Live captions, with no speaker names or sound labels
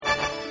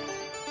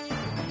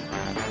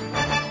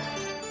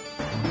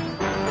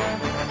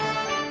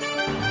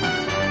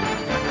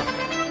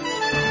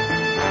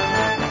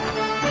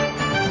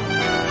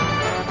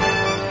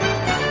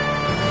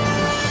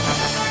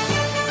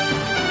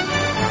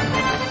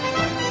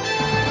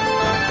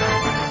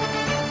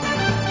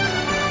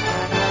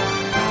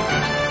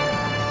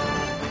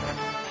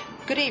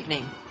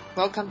evening.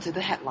 Welcome to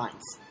the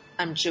headlines.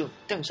 I'm June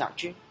Deng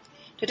Xiaojun.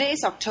 Today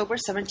is October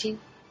 17,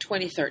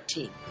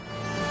 2013.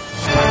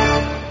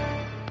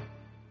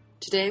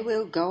 Today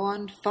we'll go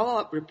on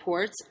follow-up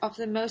reports of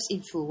the most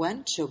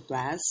influential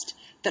blast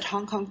that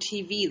Hong Kong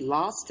TV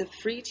lost the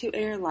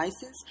free-to-air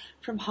license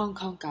from Hong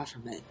Kong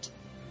government.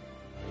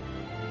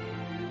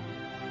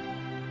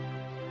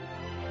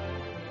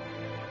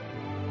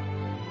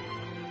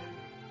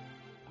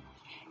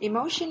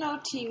 Emotional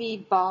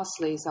TV boss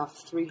lays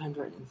off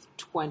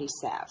 320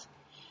 staff.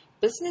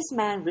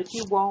 Businessman Ricky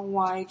Wong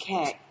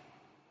YK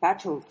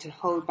battled to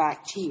hold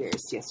back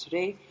tears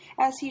yesterday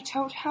as he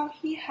told how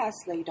he has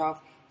laid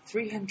off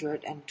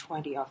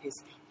 320 of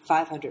his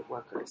 500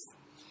 workers.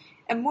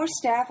 And more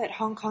staff at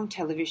Hong Kong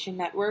television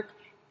network,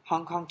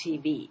 Hong Kong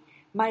TV,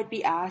 might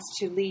be asked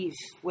to leave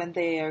when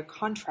their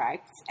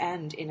contracts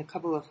end in a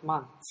couple of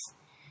months.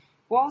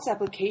 Wong's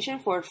application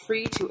for a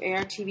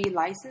free-to-air TV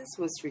license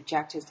was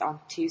rejected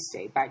on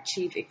Tuesday by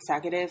Chief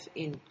Executive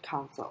in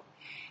Council,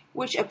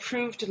 which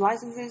approved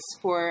licenses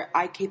for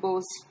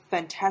iCable's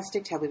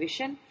Fantastic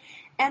Television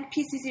and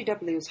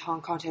PCCW's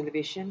Hong Kong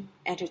Television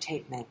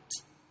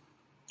Entertainment.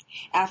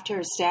 After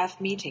a staff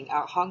meeting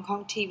at Hong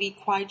Kong TV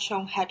Kwai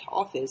Chung head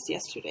office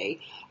yesterday,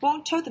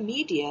 Wong told the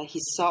media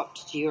he sobbed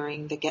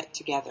during the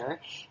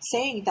get-together,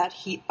 saying that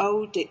he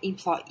owed the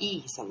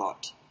employees a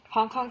lot.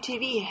 Hong Kong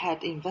TV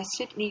had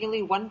invested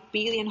nearly 1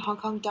 billion Hong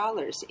Kong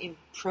dollars in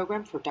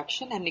program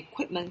production and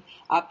equipment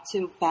up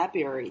to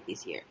February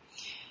this year.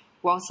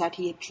 Wong said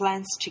he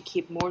plans to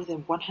keep more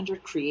than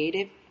 100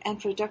 creative and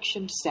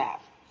production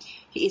staff.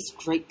 He is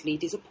greatly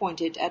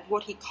disappointed at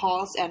what he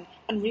calls an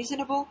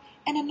unreasonable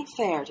and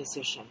unfair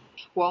decision.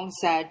 Wong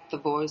said the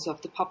voice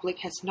of the public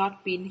has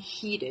not been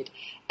heeded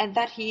and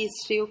that he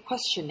is still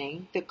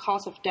questioning the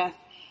cause of death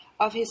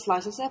of his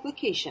license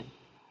application.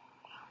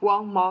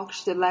 Wong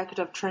mocked the lack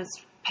of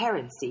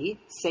transparency,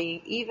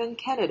 saying even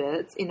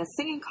candidates in a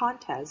singing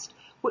contest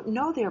would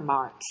know their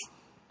marks.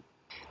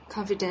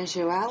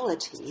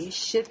 Confidentiality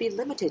should be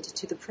limited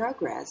to the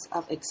progress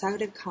of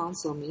Executive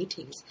Council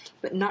meetings,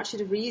 but not to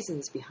the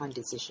reasons behind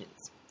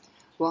decisions.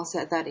 Wong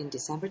said that in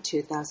December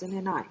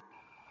 2009.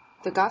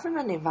 The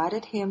government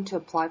invited him to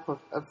apply for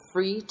a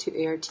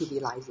free-to-air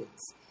TV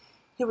license.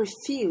 He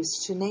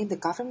refused to name the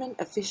government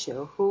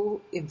official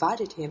who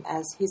invited him,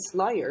 as his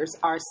lawyers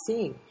are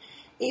seeing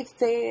if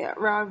there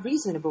are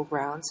reasonable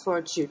grounds for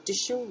a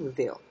judicial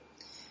review.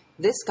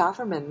 This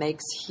government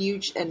makes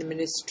huge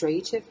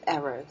administrative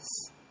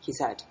errors, he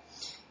said.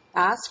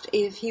 Asked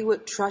if he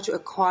would try to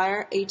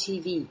acquire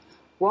ATV,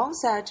 Wong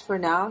said for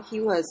now he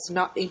was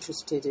not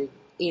interested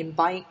in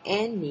buying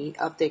any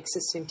of the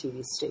existing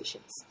TV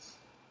stations.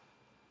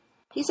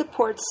 He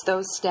supports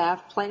those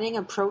staff planning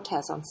a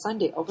protest on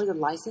Sunday over the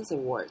license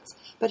awards,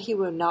 but he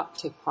will not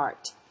take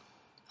part.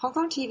 Hong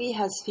Kong TV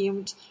has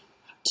filmed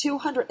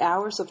 200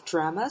 hours of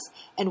dramas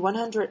and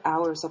 100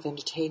 hours of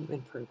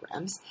entertainment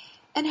programs,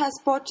 and has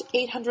bought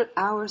 800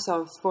 hours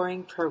of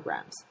foreign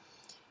programs.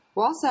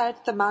 Wong said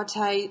the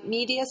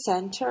multimedia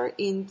center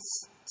in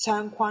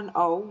Tseung Kwan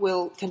O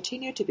will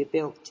continue to be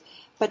built,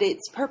 but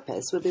its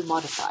purpose will be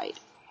modified.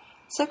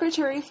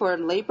 Secretary for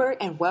Labor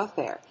and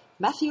Welfare,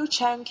 Matthew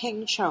Chang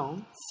King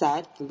Chung,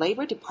 said the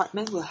Labor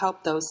Department will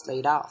help those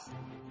laid off.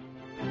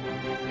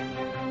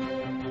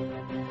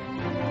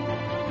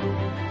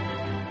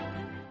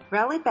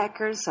 Rally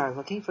backers are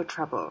looking for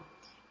trouble.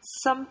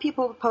 Some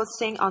people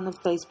posting on the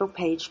Facebook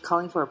page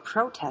calling for a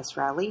protest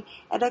rally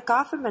at a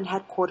government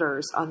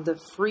headquarters on the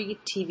free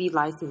TV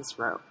license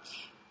row,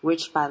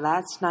 which by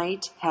last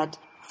night had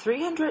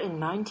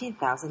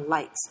 319,000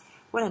 likes,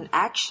 went an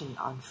action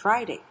on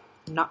Friday,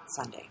 not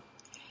Sunday.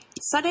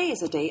 Sunday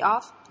is a day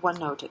off, one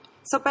noted,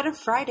 so better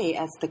Friday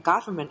as the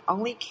government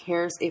only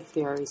cares if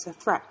there is a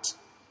threat.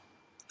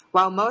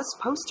 While most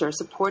posters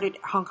supported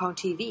Hong Kong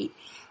TV,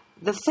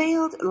 the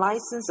failed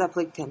license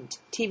applicant,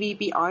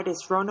 TVB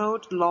artist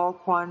Ronald Law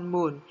Kwan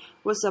Moon,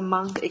 was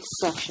among the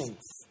exceptions.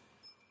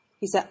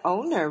 He said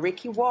owner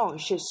Ricky Wong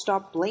should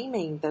stop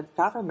blaming the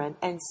government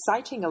and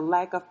citing a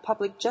lack of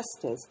public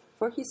justice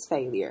for his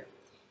failure.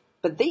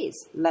 But this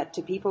led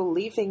to people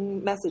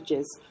leaving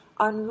messages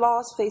on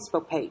Law's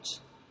Facebook page.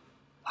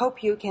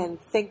 Hope you can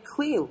think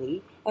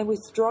clearly and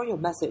withdraw your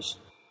message,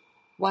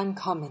 one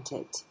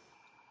commented.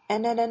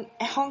 And at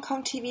a Hong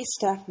Kong TV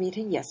staff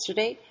meeting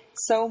yesterday,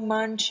 So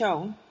Man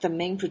Chong, the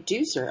main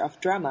producer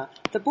of drama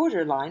The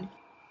Borderline,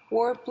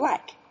 wore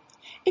black.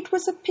 It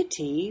was a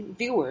pity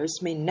viewers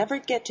may never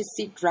get to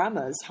see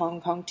dramas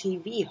Hong Kong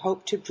TV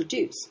hoped to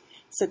produce,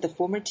 said the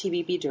former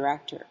TVB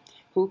director,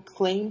 who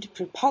claimed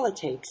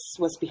politics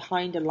was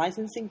behind the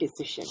licensing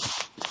decision.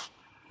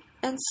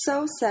 And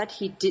So said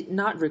he did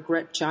not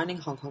regret joining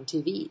Hong Kong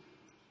TV.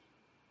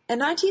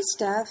 An IT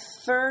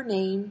staffer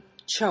named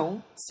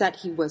Chong said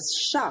he was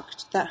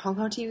shocked that Hong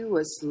Kong TV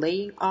was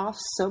laying off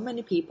so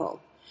many people.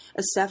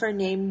 A staffer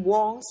named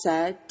Wong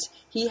said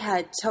he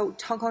had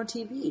told Hong Kong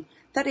TV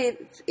that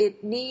if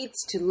it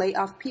needs to lay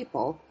off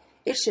people,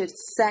 it should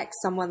sack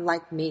someone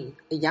like me,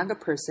 a younger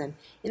person,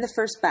 in the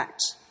first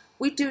batch.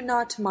 We do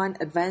not mind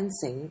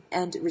advancing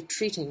and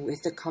retreating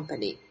with the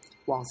company.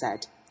 Wang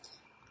said.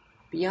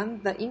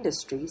 Beyond the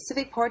industry,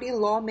 Civic Party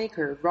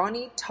lawmaker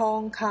Ronnie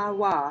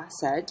Tongkawa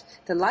said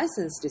the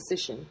license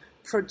decision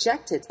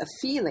projected a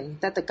feeling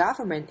that the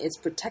government is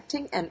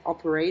protecting an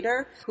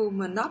operator who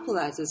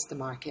monopolizes the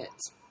market.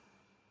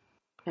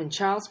 And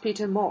Charles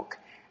Peter Mock,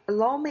 a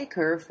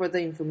lawmaker for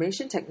the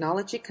Information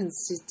Technology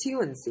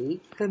constituency,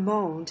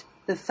 bemoaned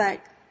the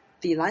fact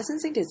the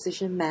licensing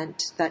decision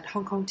meant that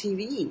Hong Kong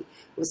TV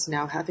was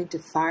now having to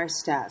fire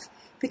staff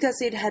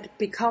because it had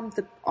become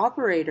the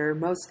operator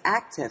most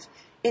active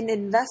in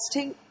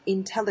investing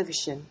in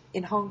television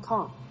in Hong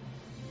Kong.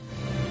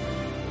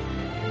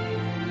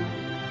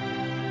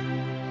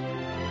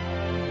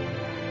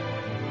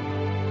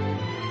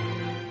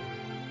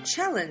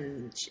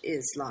 Challenge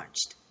is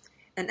launched.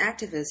 An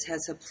activist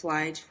has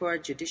applied for a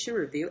judicial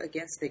review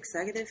against the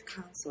Executive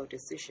Council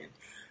decision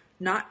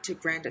not to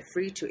grant a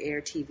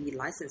free-to-air TV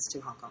license to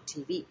Hong Kong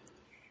TV.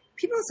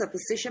 People's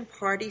Opposition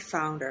Party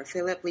founder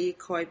Philip Lee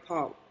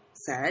Khoi-Paul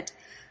said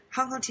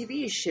Hong Kong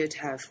TV should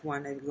have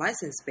won a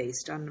license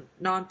based on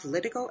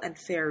non-political and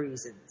fair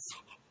reasons.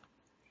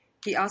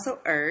 He also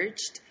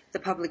urged the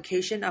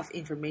publication of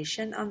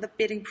information on the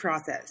bidding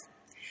process.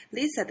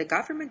 Lee said the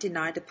government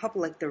denied the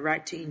public the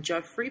right to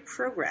enjoy free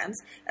programs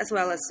as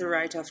well as the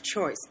right of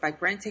choice by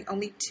granting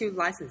only 2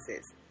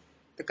 licenses.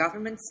 The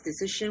government's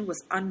decision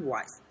was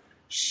unwise,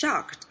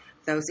 shocked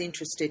those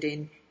interested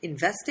in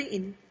investing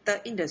in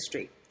the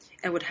industry,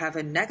 and would have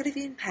a negative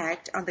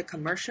impact on the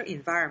commercial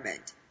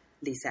environment,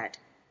 Lee said.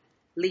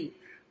 Lee,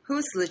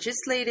 whose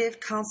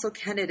Legislative Council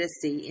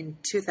candidacy in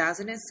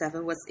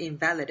 2007 was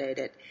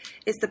invalidated,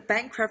 is the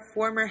bankrupt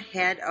former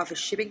head of a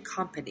shipping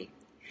company.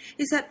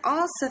 He said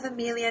all 7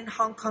 million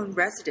Hong Kong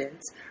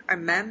residents are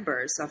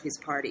members of his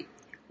party,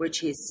 which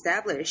he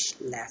established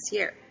last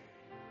year.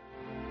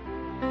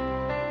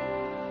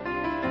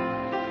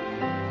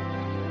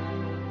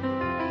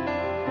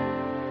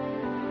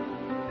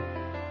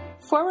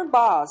 Former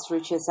boss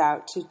reaches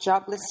out to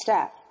jobless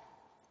staff.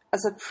 A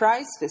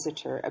surprise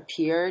visitor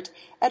appeared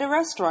at a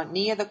restaurant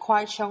near the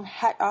Kwai Chung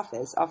head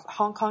office of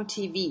Hong Kong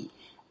TV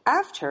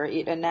after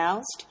it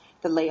announced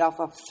the layoff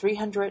of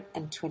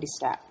 320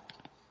 staff.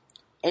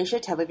 Asia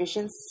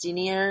Television's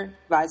senior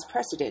vice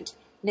president,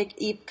 Nick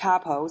Ip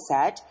Capo,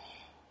 said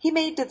he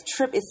made the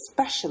trip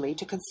especially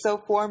to console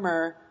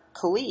former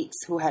colleagues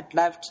who had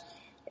left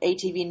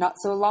ATV not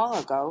so long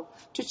ago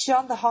to cheer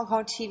on the Hong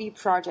Kong TV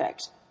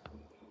project.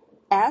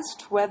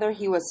 Asked whether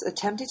he was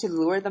attempting to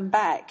lure them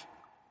back,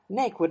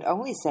 Nick would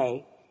only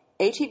say,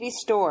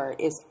 ATV's door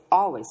is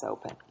always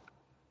open.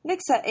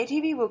 Nick said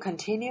ATV will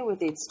continue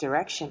with its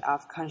direction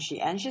of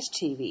conscientious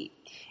TV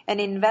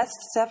and invest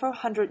several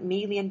 $100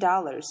 million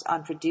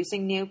on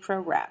producing new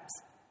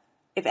programs.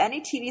 If any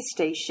TV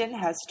station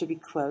has to be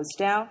closed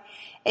down,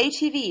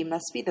 ATV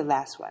must be the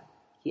last one,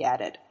 he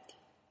added.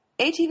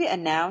 ATV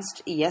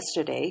announced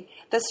yesterday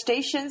the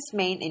station's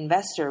main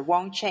investor,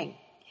 Wang Cheng,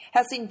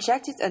 has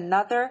injected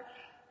another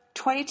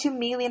 22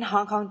 million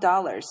Hong Kong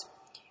dollars,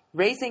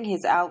 raising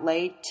his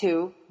outlay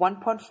to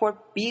 1.4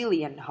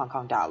 billion Hong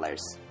Kong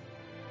dollars.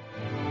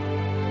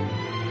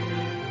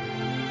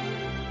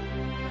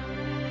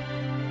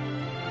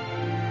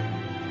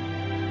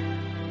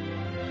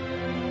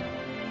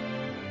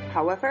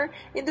 However,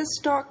 in the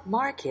stock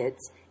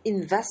markets,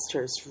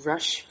 investors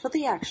rush for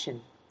the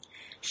action.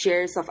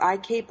 Shares of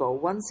iCable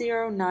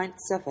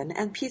 1097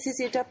 and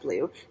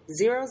PCCW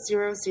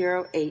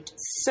 0008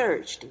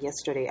 surged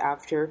yesterday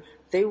after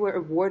they were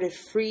awarded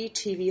free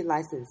TV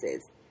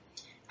licenses.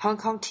 Hong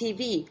Kong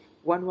TV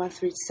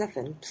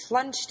 1137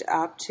 plunged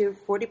up to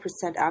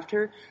 40%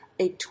 after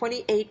a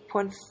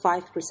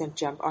 28.5%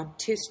 jump on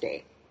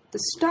Tuesday. The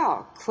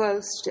stock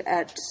closed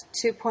at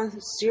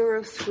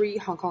 2.03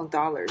 Hong Kong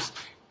dollars,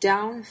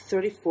 down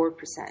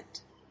 34%.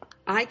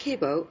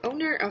 iCable,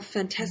 owner of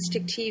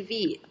Fantastic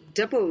TV,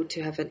 doubled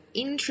to have an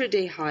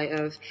intraday high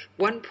of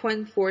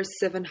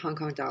 1.47 Hong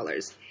Kong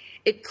dollars.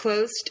 It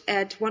closed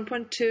at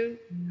 1.2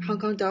 Hong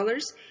Kong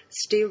dollars,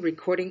 still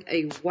recording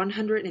a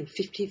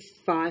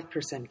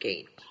 155%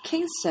 gain.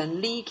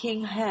 Kingston Lee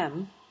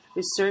Kingham,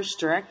 research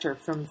director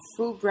from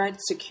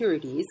Fulbright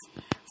Securities,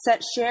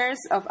 said shares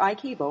of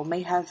iCable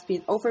may have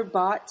been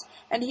overbought,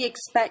 and he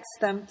expects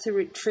them to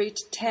retreat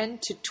 10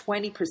 to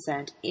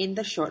 20% in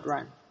the short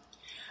run.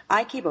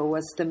 iCable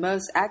was the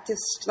most active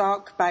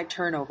stock by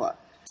turnover,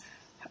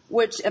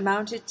 which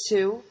amounted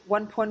to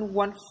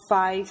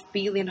 1.15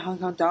 billion Hong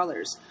Kong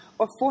dollars,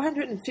 or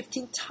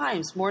 415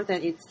 times more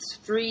than its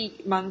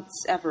 3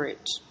 months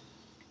average.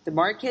 The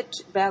market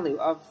value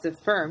of the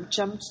firm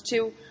jumped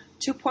to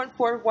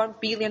 2.41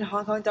 billion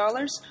Hong Kong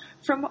dollars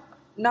from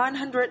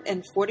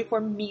 944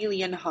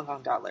 million Hong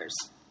Kong dollars.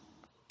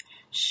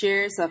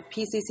 Shares of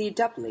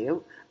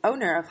PCCW,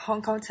 owner of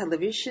Hong Kong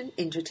Television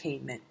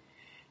Entertainment,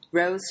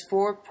 rose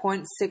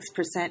 4.6%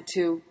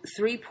 to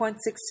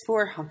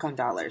 3.64 Hong Kong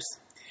dollars.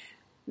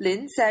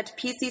 Lin said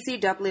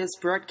PCCW's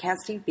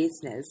broadcasting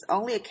business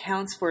only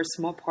accounts for a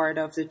small part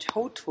of the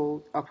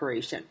total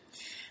operation,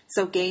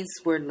 so gains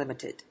were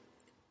limited.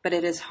 But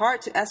it is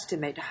hard to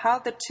estimate how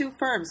the two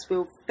firms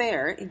will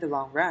fare in the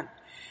long run,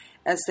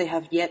 as they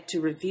have yet to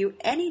reveal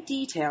any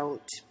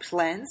detailed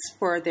plans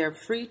for their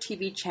free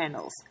TV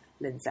channels,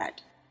 Lin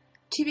said.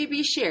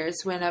 TVB shares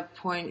went up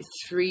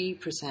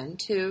 0.3%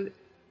 to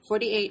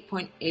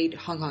 48.8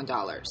 Hong Kong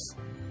dollars.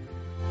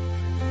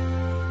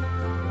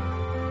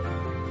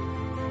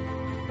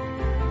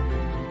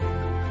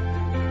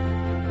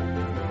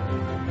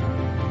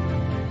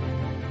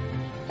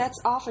 That's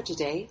all for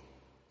today.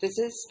 This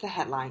is the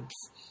headlines.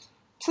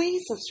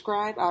 Please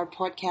subscribe our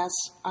podcast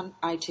on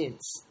iTunes.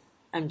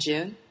 I'm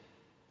June.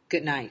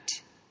 Good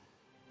night.